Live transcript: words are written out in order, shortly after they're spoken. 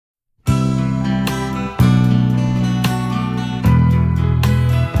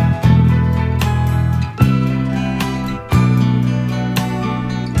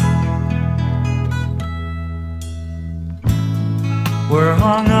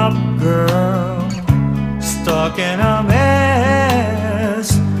up girl, stuck in a mess,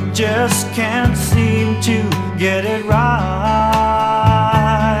 just can't seem to get it right.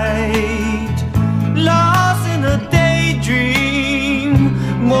 Lost in a daydream,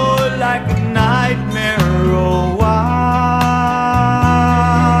 more like a nightmare. Oh, why?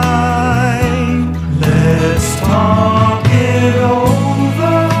 Let's talk it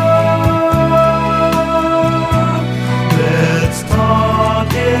over. Let's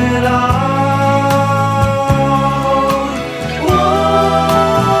talk it out. Whoa,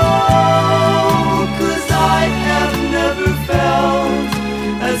 'cause I have never felt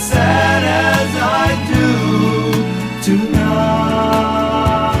as sad as I do tonight.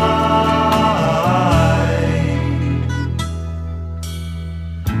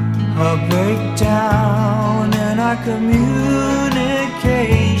 A breakdown in our communication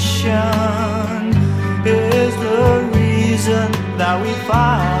is the reason that we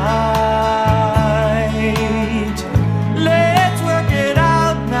fight. Let's work it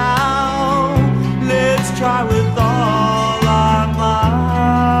out now. Let's try with all our might.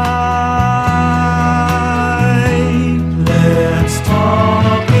 Let's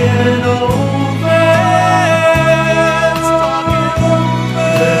talk it over. Let's talk it over.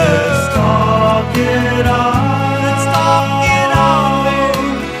 Let's talk it out. Let's talk it out.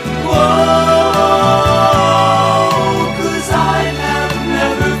 Whoa, 'cause I have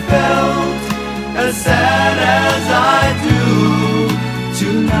never felt as sad as I do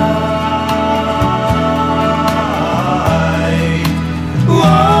tonight.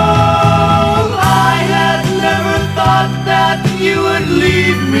 Whoa, I had never thought that you would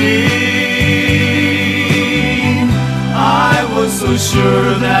leave me. I was so sure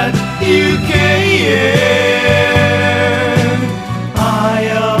that you cared. I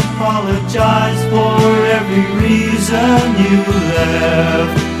apologize for every reason you left.